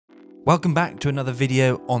Welcome back to another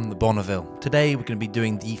video on the Bonneville. Today we're going to be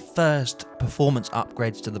doing the first performance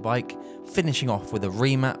upgrades to the bike, finishing off with a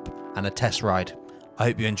remap and a test ride. I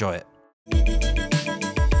hope you enjoy it.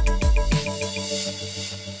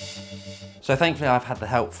 So thankfully I've had the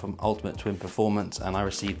help from Ultimate Twin Performance and I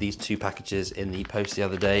received these two packages in the post the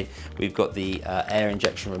other day. We've got the air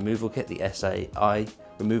injection removal kit, the SAI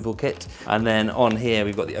removal kit, and then on here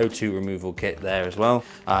we've got the O2 removal kit there as well.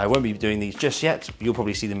 I won't be doing these just yet, you'll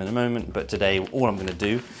probably see them in a moment, but today all I'm going to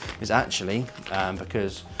do is actually,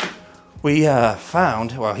 because we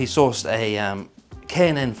found, well, he sourced a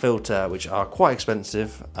K&N filter, which are quite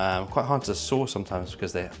expensive, quite hard to source sometimes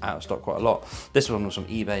because they're out of stock quite a lot. This one was from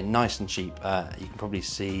eBay, nice and cheap. You can probably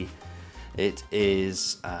see it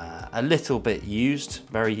is a little bit used,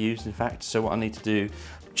 very used in fact. So what I need to do,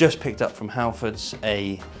 just picked up from Halfords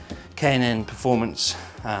a K&N Performance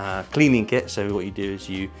cleaning kit. So what you do is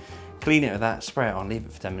you clean it with that, spray it on, leave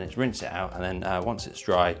it for 10 minutes, rinse it out, and then once it's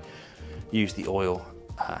dry, use the oil.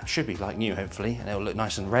 Should be like new hopefully, and it'll look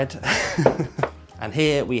nice and red. And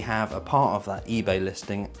here we have a part of that eBay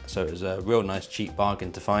listing, so it was a real nice cheap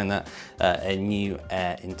bargain to find that, a new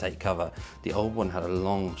air intake cover. The old one had a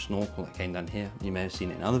long snorkel that came down here. You may have seen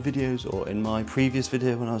it in other videos or in my previous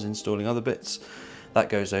video when I was installing other bits. That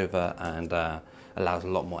goes over and allows a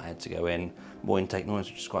lot more air to go in, more intake noise,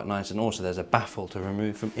 which is quite nice. And also there's a baffle to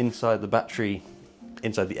remove from inside the battery,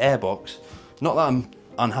 inside the air box. Not that I'm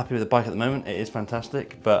unhappy with the bike at the moment, it is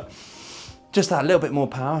fantastic, but just that little bit more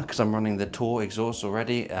power because I'm running the Tour exhaust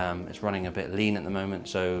already. It's running a bit lean at the moment,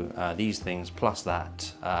 so these things plus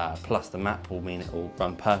that, plus the map will mean it will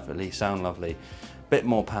run perfectly, sound lovely. Bit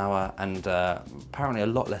more power and apparently a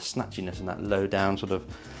lot less snatchiness in that low down sort of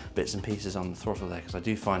bits and pieces on the throttle there, because I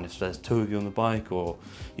do find if there's two of you on the bike or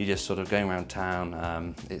you're just sort of going around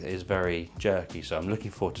town, it is very jerky. So I'm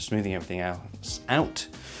looking forward to smoothing everything else out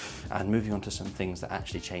and moving on to some things that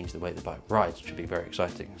actually change the way the bike rides, which would be very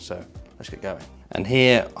exciting. So let's get going. And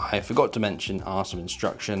here, I forgot to mention, are some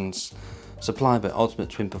instructions supplied by Ultimate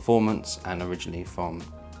Twin Performance and originally from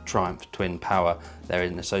Triumph Twin Power. They're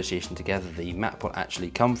in association together. The map will actually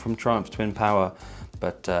come from Triumph Twin Power,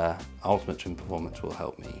 but Ultimate Twin Performance will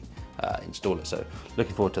help me install it. So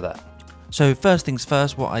looking forward to that. So first things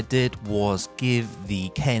first, what I did was give the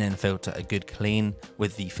K&N filter a good clean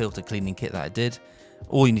with the filter cleaning kit that I did.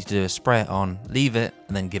 All you need to do is spray it on, leave it,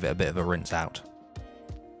 and then give it a bit of a rinse out.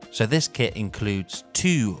 So this kit includes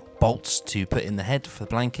 2 bolts to put in the head for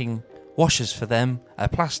blanking, washers for them, a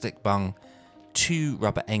plastic bung, 2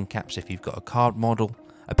 rubber end caps if you've got a card model,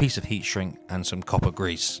 a piece of heat shrink, and some copper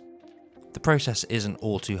grease. The process isn't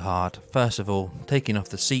all too hard. First of all, taking off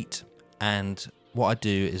the seat, and what I do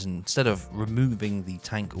is instead of removing the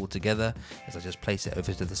tank altogether, is I just place it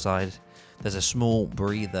over to the side. There's a small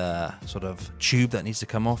breather sort of tube that needs to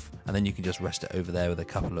come off, and then you can just rest it over there with a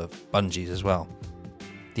couple of bungees as well.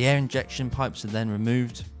 The air injection pipes are then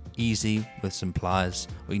removed, easy with some pliers.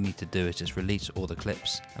 All you need to do is just release all the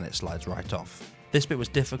clips and it slides right off. This bit was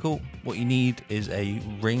difficult. What you need is a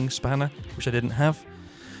ring spanner, which I didn't have.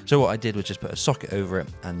 So what I did was just put a socket over it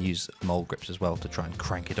and use mole grips as well to try and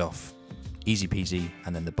crank it off. Easy peasy,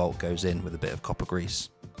 and then the bolt goes in with a bit of copper grease.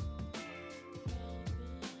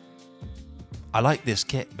 I like this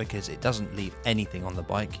kit because it doesn't leave anything on the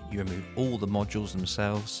bike. You remove all the modules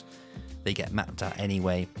themselves. They get mapped out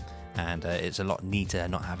anyway, and it's a lot neater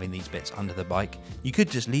not having these bits under the bike. You could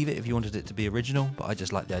just leave it if you wanted it to be original, but I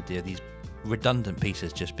just like the idea of these redundant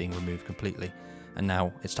pieces just being removed completely. And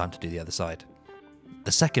now it's time to do the other side.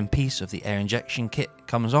 The second piece of the air injection kit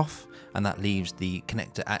comes off, and that leaves the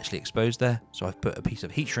connector actually exposed there. So I've put a piece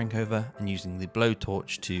of heat shrink over and using the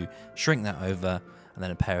blowtorch to shrink that over, and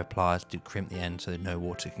then a pair of pliers to crimp the end so no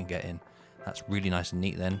water can get in. That's really nice and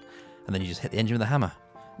neat then. And then you just hit the engine with a hammer.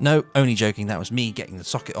 No, only joking, that was me getting the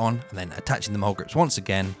socket on and then attaching the mole grips once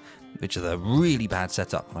again, which is a really bad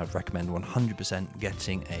setup, and I'd recommend 100%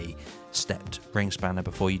 getting a stepped ring spanner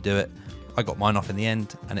before you do it. I got mine off in the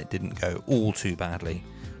end and it didn't go all too badly.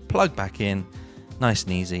 Plug back in, nice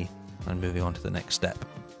and easy, and moving on to the next step.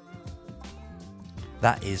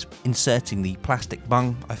 That is inserting the plastic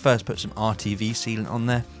bung. I first put some RTV sealant on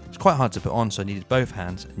there. It's quite hard to put on, so I needed both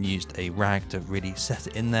hands and used a rag to really set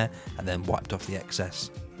it in there and then wiped off the excess.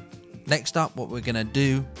 Next up, what we're gonna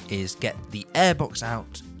do is get the airbox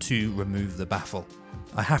out to remove the baffle.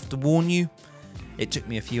 I have to warn you, it took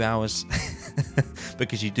me a few hours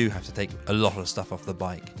because you do have to take a lot of stuff off the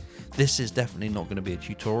bike. This is definitely not going to be a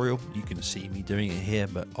tutorial. You can see me doing it here,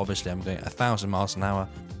 but obviously I'm going at 1,000 miles an hour.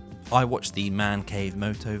 I watched the Man Cave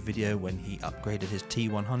Moto video when he upgraded his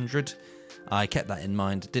T100. I kept that in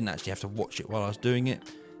mind, didn't actually have to watch it while I was doing it.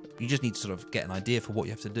 You just need to sort of get an idea for what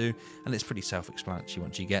you have to do, and it's pretty self-explanatory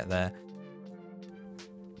once you get there.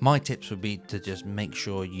 My tips would be to just make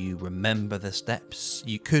sure you remember the steps.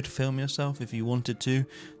 You could film yourself if you wanted to.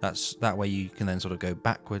 That way you can then sort of go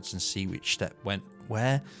backwards and see which step went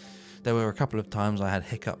where. There were a couple of times I had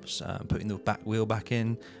hiccups putting the back wheel back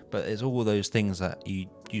in, but it's all those things that you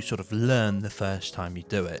sort of learn the first time you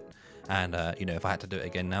do it. And you know, if I had to do it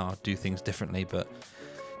again now, I'd do things differently, but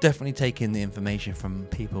definitely take in the information from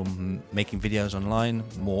people making videos online,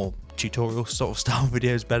 more tutorial sort of style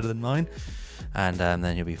videos better than mine, and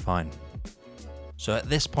then you'll be fine. So at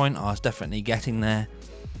this point I was definitely getting there.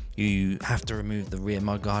 You have to remove the rear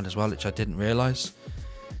mudguard as well, which I didn't realise.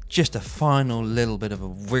 Just a final little bit of a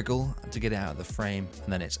wriggle to get it out of the frame,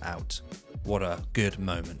 and then it's out. What a good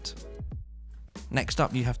moment. Next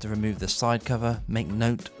up, you have to remove the side cover. Make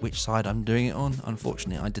note which side I'm doing it on.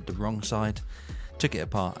 Unfortunately, I did the wrong side. Took it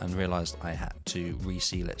apart and realised I had to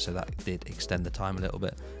reseal it, so that did extend the time a little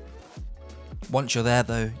bit. Once you're there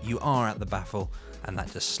though, you are at the baffle, and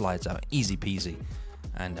that just slides out easy peasy.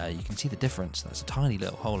 And you can see the difference. That's a tiny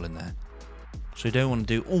little hole in there. So you don't want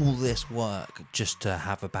to do all this work just to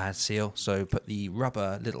have a bad seal. So put the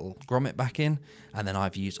rubber little grommet back in, and then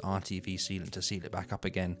I've used RTV sealant to seal it back up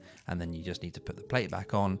again. And then you just need to put the plate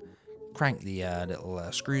back on, crank the little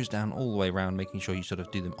screws down all the way around, making sure you sort of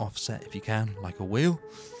do them offset if you can, like a wheel,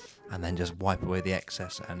 and then just wipe away the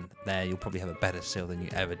excess, and there you'll probably have a better seal than you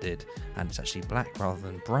ever did, and it's actually black rather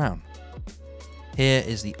than brown. Here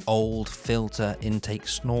is the old filter intake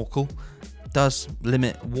snorkel. Does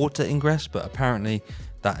limit water ingress, but apparently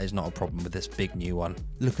that is not a problem with this big new one.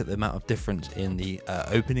 Look at the amount of difference in the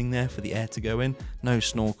opening there for the air to go in. No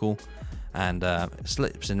snorkel, and it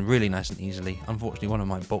slips in really nice and easily. Unfortunately, one of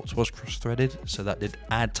my bolts was cross-threaded, so that did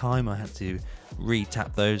add time. I had to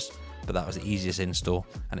re-tap those, but that was the easiest install,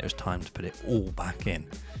 and it was time to put it all back in.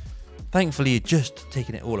 Thankfully, you're just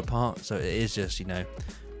taking it all apart, so it is just, you know,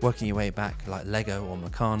 working your way back like Lego or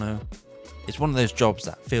Meccano. It's one of those jobs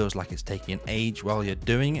that feels like it's taking an age while you're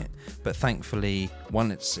doing it, but thankfully,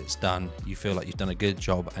 once it's done, you feel like you've done a good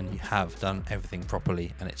job and you have done everything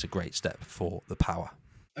properly, and it's a great step for the power.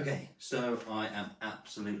 Okay, so I am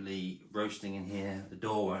absolutely roasting in here. The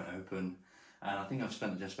door won't open, and I think I've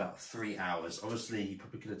spent just about 3 hours. Obviously, you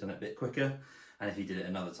probably could have done it a bit quicker, and if you did it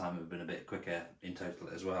another time, it would have been a bit quicker in total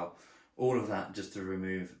as well. All of that just to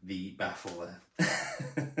remove the baffle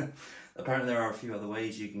there. Apparently there are a few other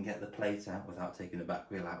ways you can get the plate out without taking the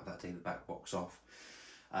back wheel out, without taking the back box off.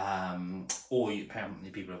 Or apparently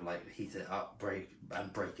people have like heated it up, break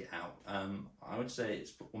it out. I would say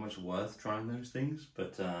it's almost worth trying those things,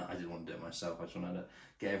 but I didn't want to do it myself. I just wanted to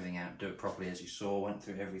get everything out, do it properly as you saw, went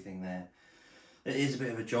through everything there. It is a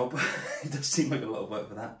bit of a job. It does seem like a lot of work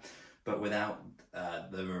for that, but without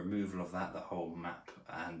the removal of that, the whole map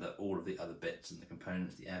and all of the other bits and the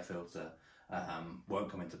components, the air filter won't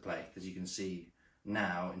come into play, because you can see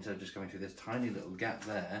now, instead of just coming through this tiny little gap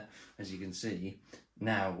there, as you can see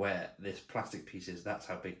now where this plastic piece is, that's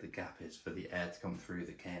how big the gap is for the air to come through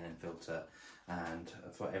the K&N filter and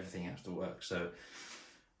for everything else to work. So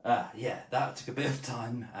yeah, that took a bit of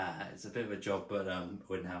time. It's a bit of a job, but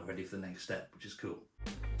we're now ready for the next step, which is cool.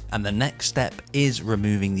 And the next step is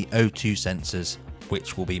removing the O2 sensors,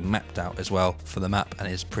 which will be mapped out as well for the map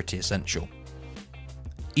and is pretty essential.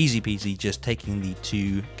 Easy peasy, just taking the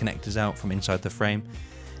two connectors out from inside the frame.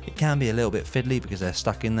 It can be a little bit fiddly because they're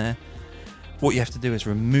stuck in there. What you have to do is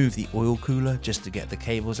remove the oil cooler just to get the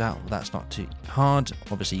cables out. That's not too hard.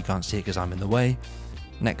 Obviously you can't see it because I'm in the way.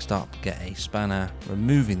 Next up, get a spanner,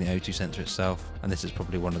 removing the O2 sensor itself, and this is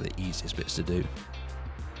probably one of the easiest bits to do.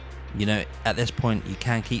 You know, at this point you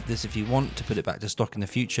can keep this if you want to put it back to stock in the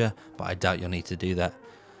future, but I doubt you'll need to do that.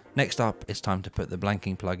 Next up, it's time to put the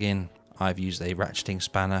blanking plug in. I've used a ratcheting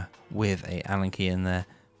spanner with a Allen key in there,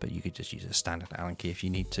 but you could just use a standard Allen key if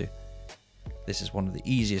you need to. This is one of the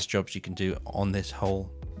easiest jobs you can do on this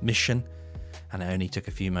whole mission, and it only took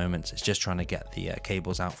a few moments. It's just trying to get the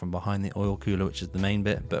cables out from behind the oil cooler, which is the main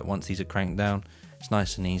bit, but once these are cranked down, it's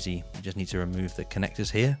nice and easy. You just need to remove the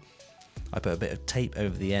connectors here. I put a bit of tape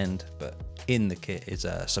over the end, but in the kit is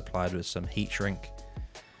supplied with some heat shrink.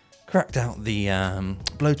 Cracked out the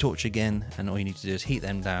blowtorch again, and all you need to do is heat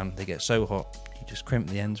them down. They get so hot, you just crimp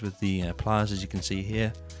the ends with the pliers, as you can see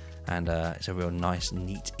here, and it's a real nice,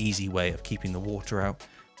 neat, easy way of keeping the water out,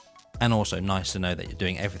 and also nice to know that you're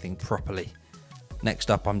doing everything properly. Next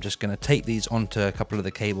up, I'm just going to tape these onto a couple of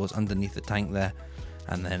the cables underneath the tank there,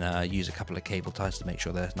 and then use a couple of cable ties to make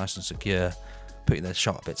sure they're nice and secure, putting the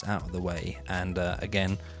sharp bits out of the way, and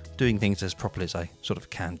again, doing things as properly as I sort of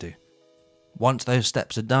can do. Once those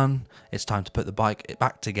steps are done, it's time to put the bike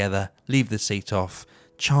back together, leave the seat off,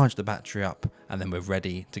 charge the battery up, and then we're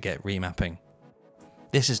ready to get remapping.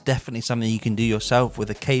 This is definitely something you can do yourself with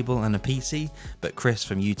a cable and a PC, but Chris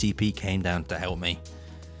from UTP came down to help me.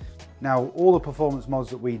 Now, all the performance mods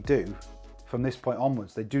that we do from this point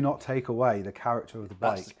onwards, they do not take away the character of the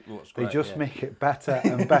bike. They just make it better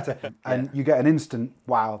and better. And you get an instant,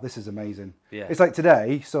 wow, this is amazing. Yeah. It's like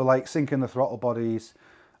today, so like syncing the throttle bodies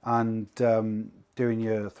and doing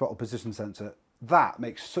your throttle position sensor, that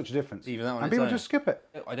makes such a difference. Even that one, and people just skip it.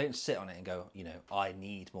 I don't sit on it and go, you know, I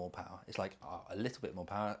need more power. It's like a little bit more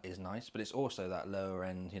power is nice, but it's also that lower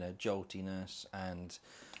end, you know, joltiness, and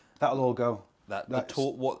that'll all go. The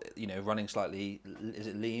torque, what, you know, running slightly, is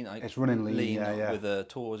it lean? It's running lean, yeah. With a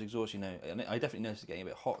Taurus exhaust, you know. And I definitely notice it getting a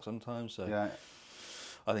bit hot sometimes, so yeah.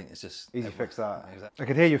 I think it's just easy fix that. Exactly. I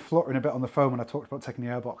could hear you fluttering a bit on the phone when I talked about taking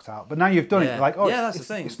the airbox out, but now you've done it, like, oh, yeah, that's the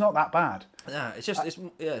thing. It's not that bad. Yeah, it's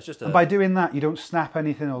just. And by doing that, you don't snap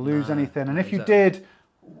anything or lose anything. And if you did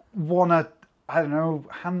want to, I don't know,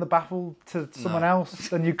 hand the baffle to someone else,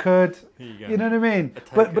 then you could. You know what I mean?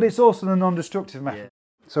 But it's also the non-destructive method. Yeah.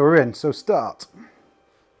 So we're in. So start.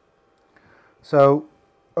 So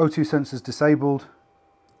O2 sensors disabled.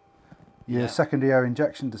 Your secondary air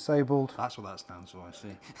injection disabled. That's what that stands for, I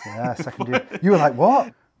see. Yeah, secondary. You were like,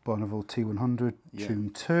 what? Bonneville T100,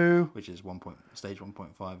 tune 2. Which is stage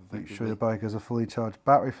 1.5. Make sure your bike has a fully charged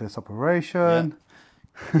battery for this operation.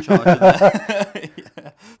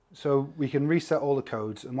 Yeah. So we can reset all the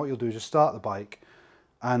codes, and what you'll do is just start the bike,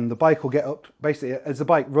 and the bike will get up. Basically, as the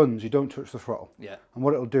bike runs, you don't touch the throttle. Yeah. And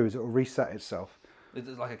what it'll do is it'll reset itself. It's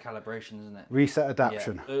like a calibration, isn't it? Reset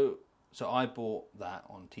adaptation. Yeah. So I bought that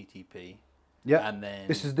on TTP. Yeah. And then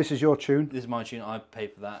this is your tune. This is my tune. I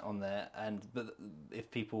paid for that on there. But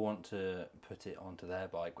if people want to put it onto their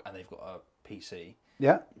bike and they've got a PC,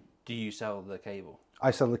 do you sell the cable?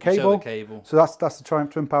 I sell the cable. You sell the cable. So that's the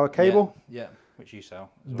Triumph Twin Power cable. Yeah. Which you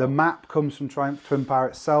sell. The map comes from Triumph Twin Power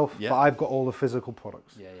itself, Yeah. but I've got all the physical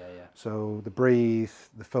products. Yeah. So the breathe,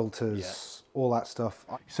 the filters, all that stuff.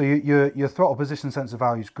 So your throttle position sensor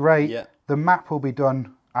value is great. Yeah. The map will be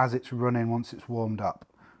done as it's running once it's warmed up.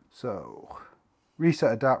 So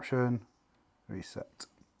reset adaptation, reset.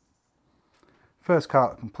 First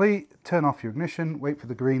cart complete, turn off your ignition, wait for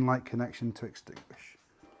the green light connection to extinguish.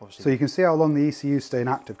 Obviously. So you can see how long the ECU is staying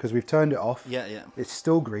active because we've turned it off. Yeah. It's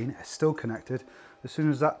still green, it's still connected. As soon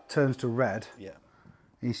as that turns to red,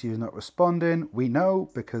 ECU is not responding. We know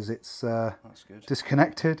because it's that's good.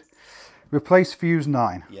 Disconnected. Replace fuse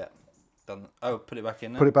 9. Yeah. Done. Oh, put it back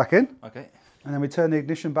in now? Put it back in. Okay. And then we turn the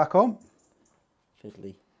ignition back on.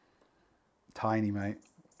 Fiddly. Tiny, mate.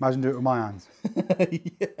 Imagine doing it with my hands.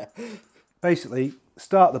 Yeah. Basically,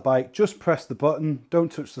 start the bike, just press the button,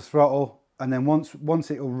 don't touch the throttle, and then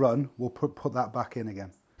once it'll run, we'll put that back in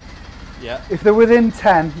again. Yeah. If they're within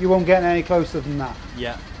 10, you won't get any closer than that.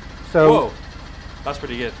 Yeah. So. Whoa. That's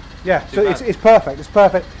pretty good. Yeah, so it's perfect. It's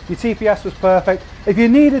perfect. Your TPS was perfect. If you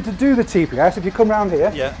needed to do the TPS, if you come round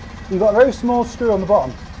here, you've got a very small screw on the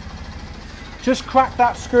bottom. Just crack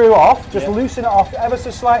that screw off, just loosen it off ever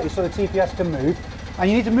so slightly so the TPS can move. And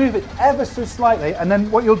you need to move it ever so slightly, and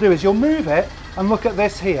then what you'll do is you'll move it and look at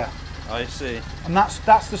this here. I see. And that's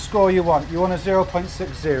the score you want. You want a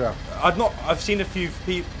 0.60. I've seen a few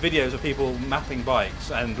videos of people mapping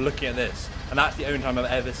bikes and looking at this, and that's the only time I've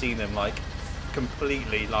ever seen them like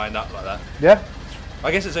completely lined up like that. Yeah.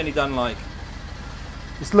 I guess it's only done like.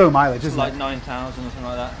 It's low mileage, isn't it? Like 9,000 or something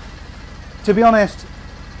like that. To be honest,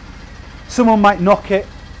 someone might knock it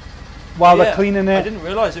while they're cleaning it. I didn't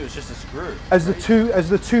realise it was just a screw. As the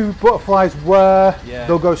two butterflies were,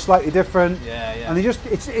 they'll go slightly different. Yeah. And they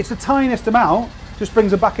it's the tiniest amount, just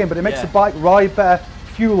brings it back in, but it makes the bike ride better.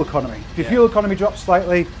 Fuel economy. If your fuel economy drops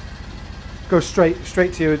slightly, go straight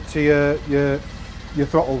to your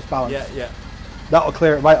throttle's balance. Yeah. That'll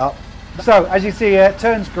clear it right up. So as you see here, it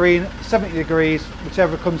turns green, 70 degrees,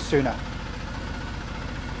 whichever comes sooner.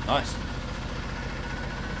 Nice.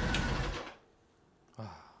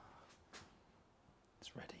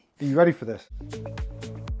 It's ready. Are you ready for this?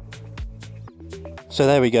 So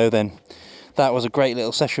there we go then. That was a great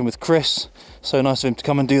little session with Chris. So nice of him to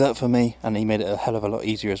come and do that for me, and he made it a hell of a lot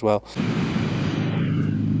easier as well.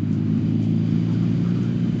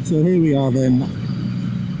 So here we are then,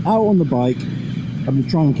 out on the bike. I'm going to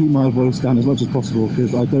try and keep my voice down as much as possible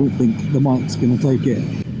because I don't think the mic's going to take it.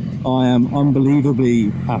 I am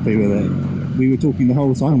unbelievably happy with it. We were talking the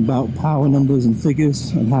whole time about power numbers and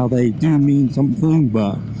figures and how they do mean something,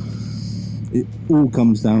 but it all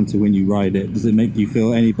comes down to when you ride it. Does it make you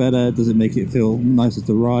feel any better? Does it make it feel nicer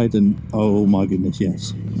to ride? And oh my goodness,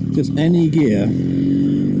 yes. Just any gear,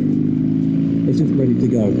 it's just ready to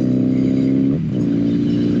go.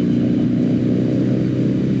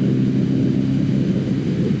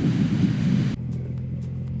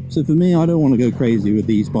 So for me, I don't want to go crazy with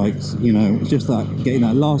these bikes, you know, it's just that getting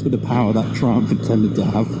that last bit of power that Triumph intended to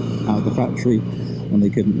have out of the factory, and they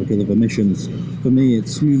couldn't because of emissions. For me,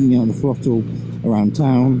 it's smoothing out the throttle around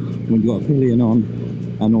town when you've got a pillion on,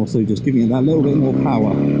 and also just giving it that little bit more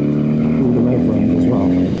power through the rev range as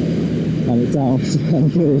well. And it sounds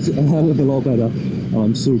a hell of a lot better, and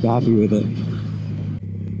I'm super happy with it.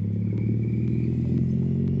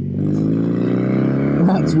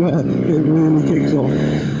 That's where it really kicks off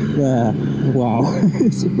there. Wow,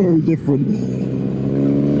 it's very different.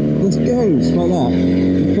 This goes like that,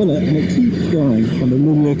 you pull it and it keeps going on the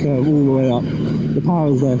linear curve all the way up. The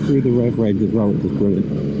power's there through the rev range as well, which is brilliant.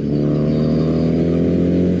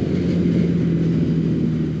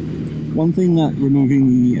 One thing that removing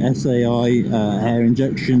the SAI air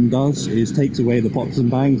injection does is takes away the pops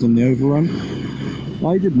and bangs on the overrun.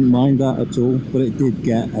 I didn't mind that at all, but it did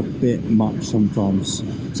get a bit much sometimes.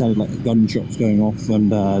 It sounded like gunshots going off, and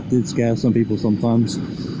did scare some people sometimes.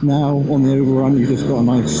 Now on the overrun you've just got a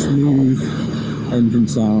nice smooth engine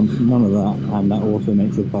sound, none of that, and that also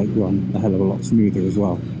makes the bike run a hell of a lot smoother as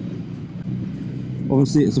well.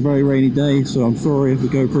 Obviously it's a very rainy day, so I'm sorry if the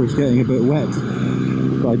GoPro is getting a bit wet,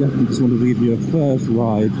 but I definitely just wanted to give you a first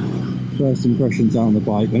ride, first impressions on the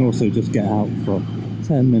bike, and also just get out for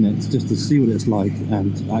 10 minutes just to see what it's like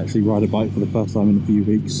and actually ride a bike for the first time in a few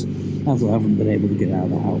weeks, as I haven't been able to get out of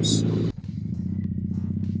the house.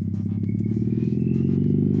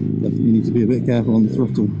 Definitely need to be a bit careful on the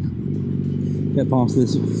throttle. Get past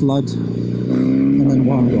this flood and then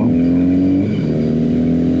one gone.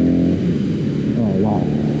 Oh wow.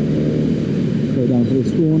 Go down to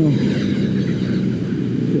this corner.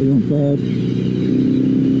 Put it on third.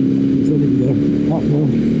 So we go up more.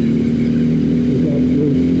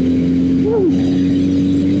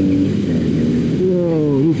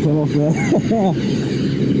 Whoa, we've come off there.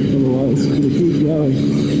 Otherwise, it's going to keep going.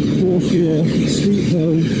 Fourth gear, steep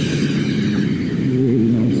hill. Really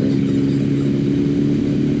nice.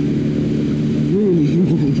 Really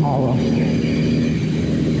beautiful power.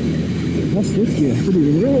 That's fifth gear, pretty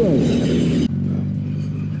even realize.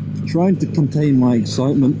 Trying to contain my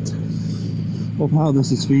excitement of how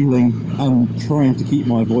this is feeling and trying to keep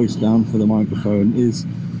my voice down for the microphone is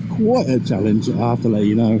quite a challenge, I have to let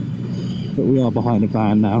you know. But we are behind a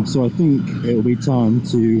van now, so I think it will be time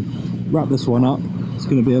to wrap this one up. It's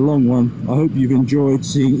going to be a long one. I hope you've enjoyed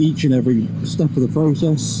seeing each and every step of the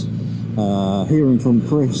process, hearing from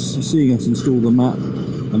Chris, seeing us install the map,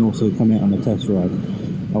 and also coming out on a test ride.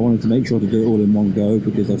 I wanted to make sure to do it all in one go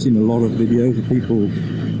because I've seen a lot of videos of people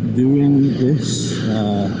doing this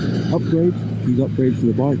these upgrades to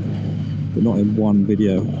the bike, but not in one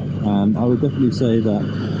video. And I would definitely say that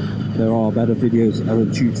there are better videos as a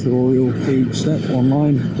tutorial for each step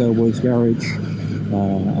online, Delboy's Garage,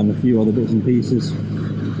 and a few other bits and pieces.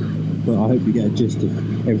 But I hope you get a gist of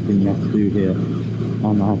everything you have to do here.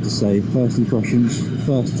 And I have to say, first impressions,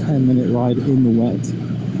 first 10-minute ride in the wet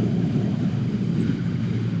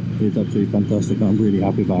is absolutely fantastic. I'm really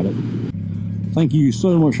happy about it. Thank you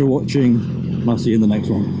so much for watching, and I'll see you in the next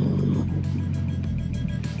one.